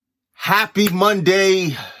Happy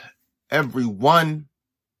Monday, everyone.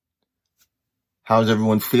 How's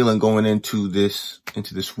everyone feeling going into this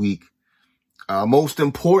week? Most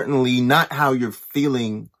importantly, not how you're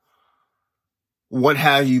feeling. What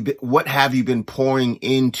have you been pouring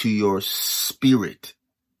into your spirit?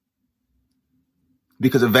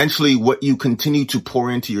 Because eventually what you continue to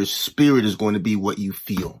pour into your spirit is going to be what you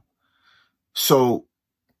feel. So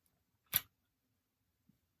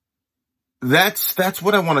that's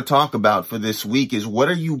what I want to talk about for this week is what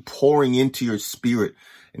are you pouring into your spirit?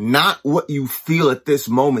 Not what you feel at this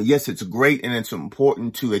moment. Yes, it's great and it's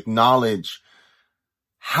important to acknowledge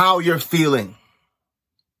how you're feeling.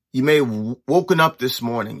 You may have woken up this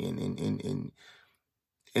morning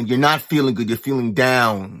and you're not feeling good. You're feeling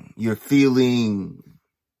down. You're feeling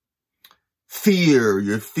fear.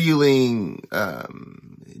 You're feeling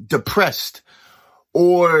depressed,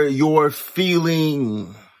 or you're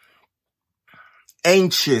feeling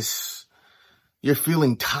anxious. You're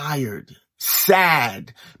feeling tired,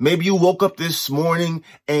 sad. Maybe you woke up this morning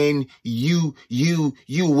and you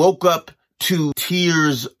woke up to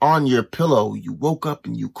tears on your pillow. You woke up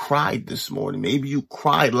and you cried this morning. Maybe you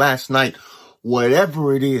cried last night.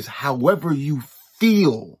 Whatever it is, however you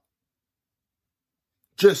feel,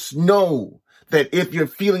 just know that if you're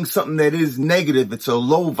feeling something that is negative, it's a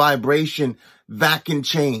low vibration, that can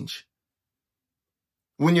change.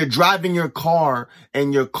 When you're driving your car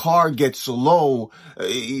and your car gets low,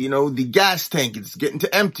 the gas tank is getting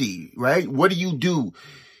to empty, right? What do?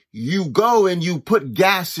 You go and you put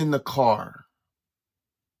gas in the car.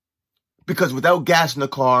 Because without gas in the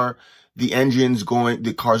car, the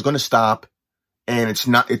car's going to stop, and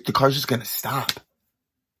the car's just going to stop.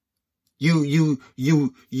 You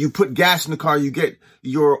put gas in the car, you get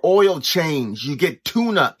your oil change, you get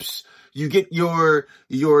tune-ups. You get your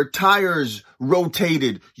tires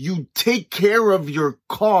rotated. You take care of your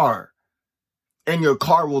car, and your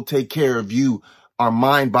car will take care of you. Our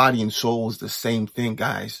mind, body, and soul is the same thing,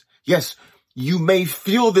 guys. Yes, you may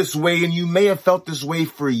feel this way, and you may have felt this way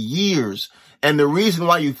for years. And the reason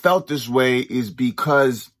why you felt this way is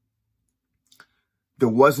because there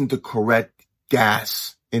wasn't the correct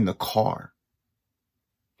gas in the car.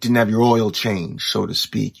 Didn't have your oil change, so to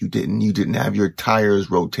speak. You didn't have your tires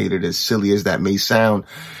rotated, as silly as that may sound.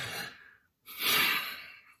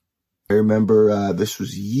 I remember this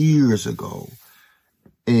was years ago,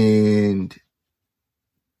 and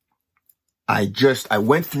I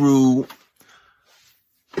went through,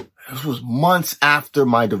 this was months after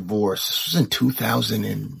my divorce. This was in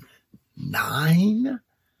 2009. I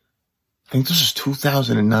think this was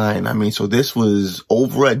 2009. So this was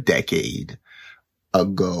over a decade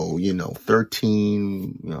ago,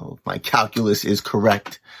 13, if my calculus is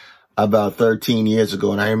correct, about 13 years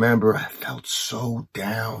ago. And I remember I felt so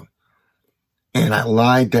down, and I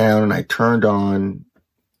lied down and I turned on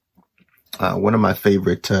one of my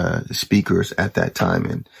favorite speakers at that time,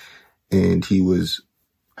 and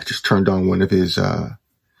I just turned on one of his like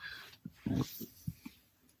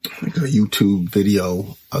a YouTube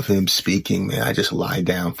video of him speaking. Man, I just lied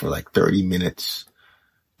down for like 30 minutes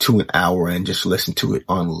to an hour and just listened to it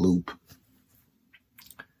on loop.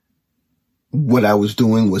 What I was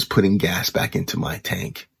doing was putting gas back into my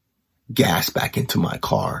tank, gas back into my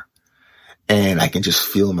car, and I can just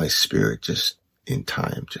feel my spirit just in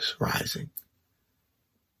time, just rising.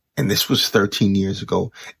 And this was 13 years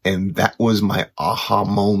ago. And that was my aha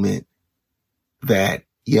moment that,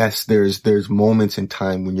 yes, there's moments in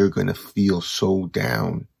time when you're going to feel so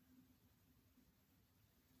down.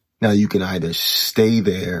 Now you can either stay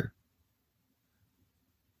there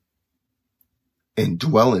and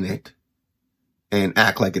dwell in it and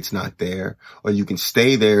act like it's not there, or you can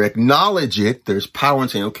stay there, acknowledge it. There's power in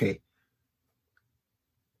saying, okay,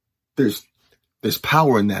 there's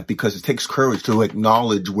power in that, because it takes courage to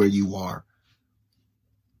acknowledge where you are,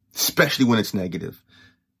 especially when it's negative.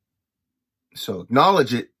 So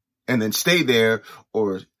acknowledge it and then stay there,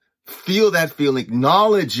 or feel that feeling,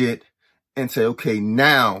 acknowledge it, and say, okay,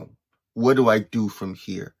 now what do I do from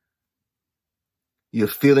here? You're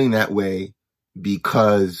feeling that way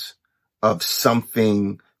because of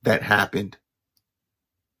something that happened.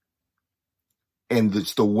 And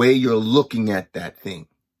it's the way you're looking at that thing.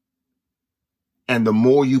 And the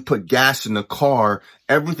more you put gas in the car,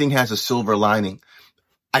 everything has a silver lining.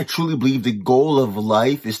 I truly believe the goal of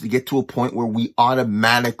life is to get to a point where we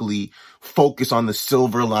automatically focus on the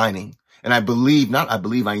silver lining. And I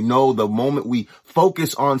know the moment we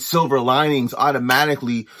focus on silver linings,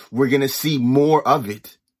 automatically we're going to see more of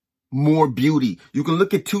it, more beauty. You can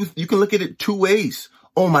look at it two ways.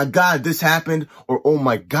 Oh my God, this happened, or oh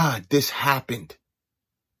my God, this happened.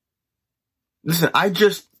 Listen, I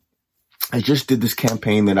just I just did this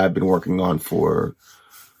campaign that I've been working on for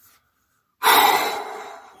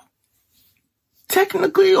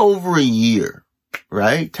technically over a year,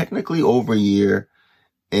 right? Technically over a year.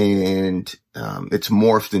 And it's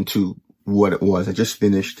morphed into what it was. I just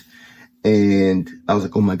finished and I was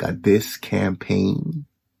like, oh my God, this campaign,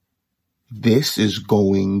 this is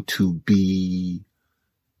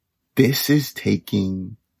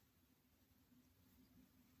taking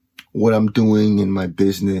what I'm doing in my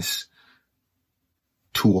business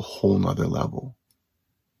to a whole nother level.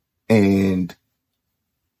 And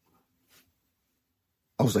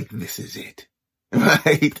I was like, this is it,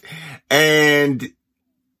 right? And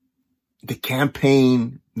the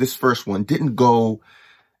campaign, this first one, didn't go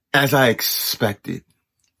as I expected.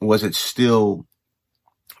 Was it still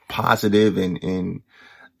positive and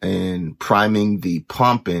priming the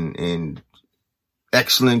pump and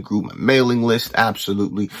excellent, grew my mailing list?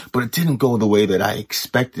 Absolutely. But it didn't go the way that I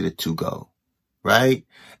expected it to go, right?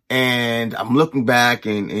 And I'm looking back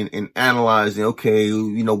and analyzing, okay,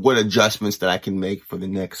 you know, what adjustments that I can make for the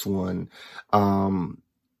next one.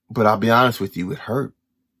 But I'll be honest with you, it hurt.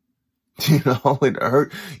 You know, it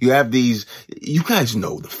hurt. You have you guys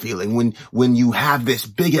know the feeling when you have this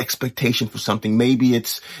big expectation for something. Maybe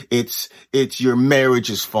it's your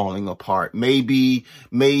marriage is falling apart. Maybe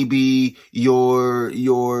your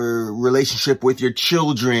relationship with your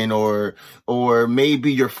children or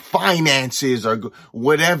maybe your finances or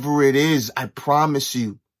whatever it is. I promise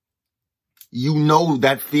you, you know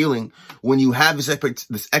that feeling when you have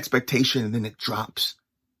this expectation and then it drops.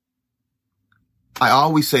 I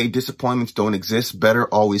always say disappointments don't exist. Better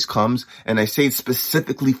always comes. And I say it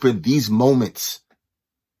specifically for these moments.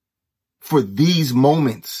 For these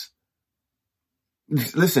moments.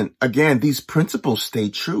 Listen, again, these principles stay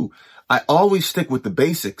true. I always stick with the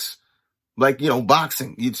basics. Like, you know,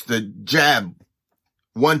 boxing. It's the jab.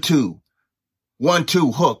 1-2.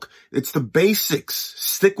 1-2 hook. It's the basics.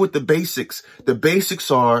 Stick with the basics. The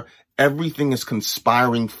basics are everything is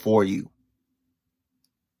conspiring for you.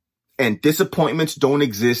 And disappointments don't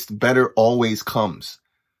exist. Better always comes.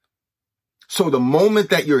 So the moment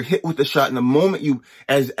that you're hit with the shot and the moment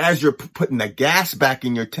as you're putting the gas back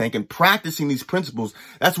in your tank and practicing these principles,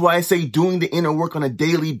 that's why I say doing the inner work on a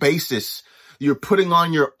daily basis. You're putting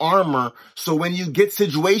on your armor. So when you get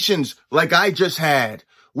situations like I just had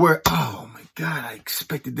where, oh my God, I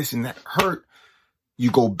expected this and that hurt. You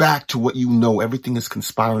go back to what you know. Everything is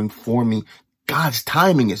conspiring for me. God's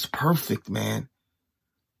timing is perfect, man.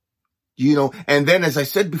 You know, and then as I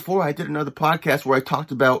said before, I did another podcast where I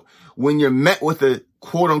talked about when you're met with a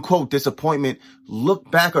quote unquote disappointment,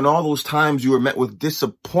 look back on all those times you were met with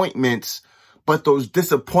disappointments, but those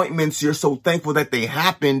disappointments, you're so thankful that they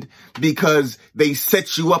happened because they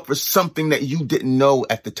set you up for something that you didn't know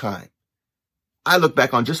at the time. I look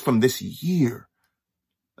back on just from this year,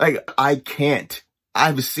 like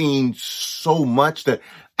I've seen so much that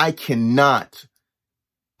I cannot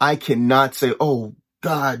say, oh,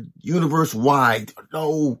 God, universe wide.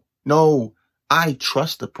 No, I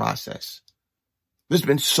trust the process. There's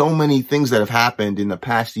been so many things that have happened in the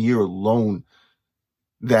past year alone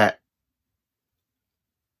that,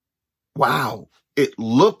 wow, it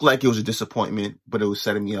looked like it was a disappointment, but it was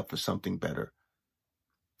setting me up for something better.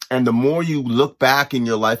 And the more you look back in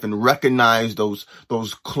your life and recognize those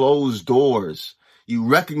closed doors, you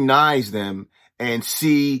recognize them and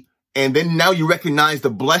see, and then now you recognize the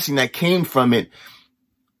blessing that came from it.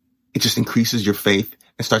 It just increases your faith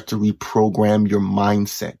and starts to reprogram your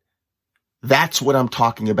mindset. That's what I'm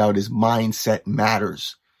talking about is mindset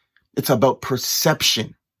matters. It's about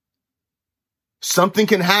perception. Something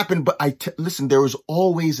can happen, but listen, there is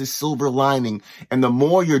always a silver lining. And the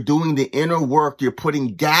more you're doing the inner work, you're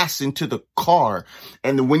putting gas into the car.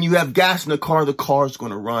 And when you have gas in the car is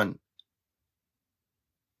going to run.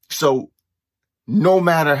 So no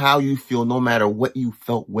matter how you feel, no matter what you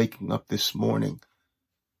felt waking up this morning,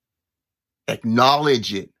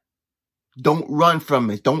 acknowledge it. Don't run from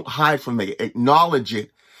it. Don't hide from it. Acknowledge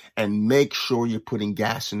it and make sure you're putting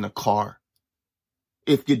gas in the car.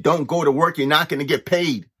 If you don't go to work, you're not going to get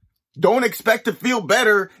paid. Don't expect to feel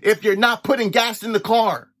better if you're not putting gas in the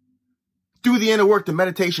car. Do the inner work, the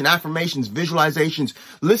meditation, affirmations, visualizations,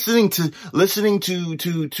 listening to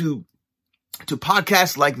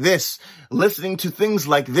podcasts like this, listening to things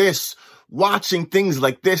like this, watching things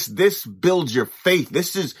like this. This builds your faith.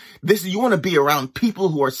 This you want to be around people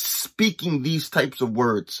who are speaking these types of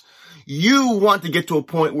words. You want to get to a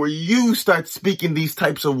point where you start speaking these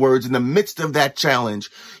types of words in the midst of that challenge.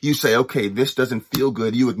 You say, okay, this doesn't feel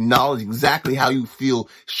good. You acknowledge exactly how you feel.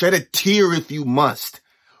 Shed a tear if you must.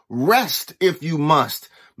 Rest if you must.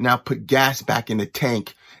 Now put gas back in the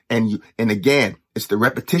tank And again, it's the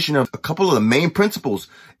repetition of a couple of the main principles.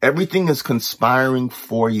 Everything is conspiring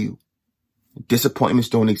for you. Disappointments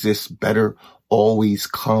don't exist. Better always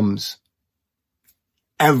comes.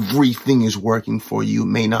 Everything is working for you. It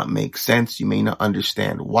may not make sense. You may not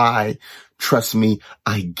understand why. Trust me,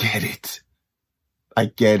 I get it. I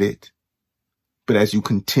get it. But as you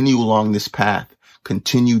continue along this path,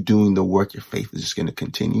 continue doing the work, your faith is just going to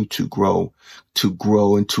continue to grow,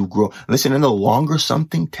 and to grow. Listen, and the longer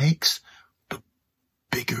something takes, the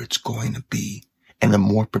bigger it's going to be, and the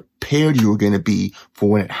more prepared you're going to be for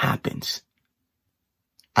when it happens.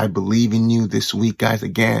 I believe in you this week, guys.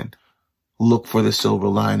 Again, look for the silver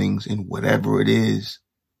linings in whatever it is,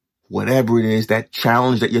 that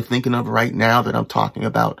challenge that you're thinking of right now that I'm talking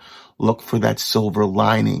about. Look for that silver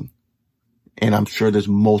lining. And I'm sure there's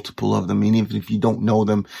multiple of them. And even if you don't know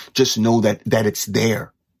them, just know that it's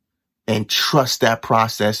there, and trust that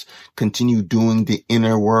process. Continue doing the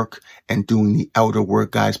inner work and doing the outer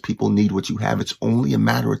work, guys. People need what you have. It's only a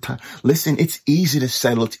matter of time. Listen, it's easy to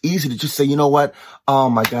settle. It's easy to just say, you know what? Oh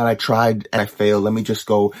my God, I tried and I failed. Let me just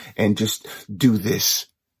go and just do this.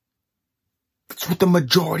 That's what the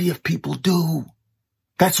majority of people do.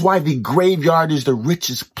 That's why the graveyard is the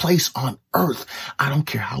richest place on earth. I don't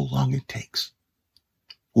care how long it takes,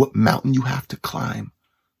 what mountain you have to climb.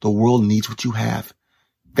 The world needs what you have.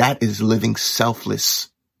 That is living selfless.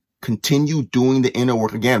 Continue doing the inner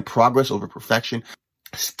work. Again, progress over perfection.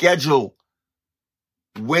 Schedule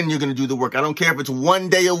when you're going to do the work. I don't care if it's one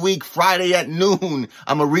day a week, Friday at noon.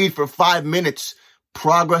 I'm going to read for 5 minutes.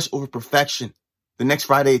 Progress over perfection. The next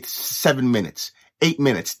Friday, it's 7 minutes. 8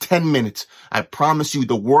 minutes, 10 minutes. I promise you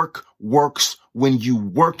the work works when you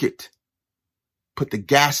work it. Put the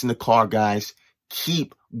gas in the car, guys.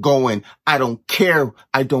 Keep going. I don't care.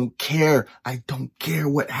 I don't care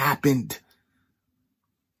what happened.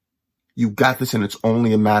 You got this, and it's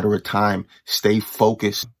only a matter of time. Stay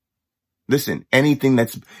focused. Listen, anything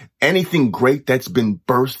great that's been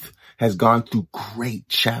birthed has gone through great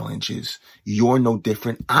challenges. You're no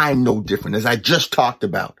different. I'm no different, as I just talked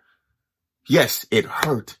about. Yes, it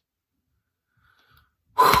hurt.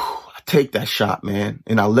 I take that shot, man,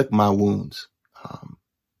 and I lick my wounds.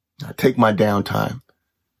 I take my downtime,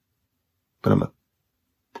 but I'm going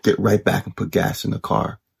to get right back and put gas in the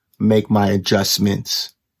car, make my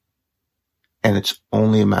adjustments. And it's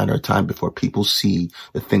only a matter of time before people see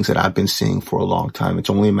the things that I've been seeing for a long time.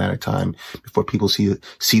 It's only a matter of time before people see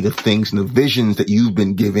the things and the visions that you've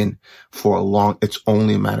been given for a long. It's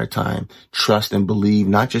only a matter of time. Trust and believe,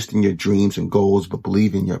 not just in your dreams and goals, but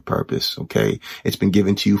believe in your purpose. Okay. It's been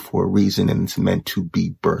given to you for a reason, and it's meant to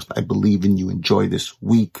be birthed. I believe in you. Enjoy this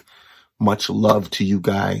week. Much love to you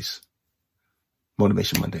guys.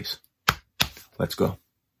 Motivation Mondays. Let's go.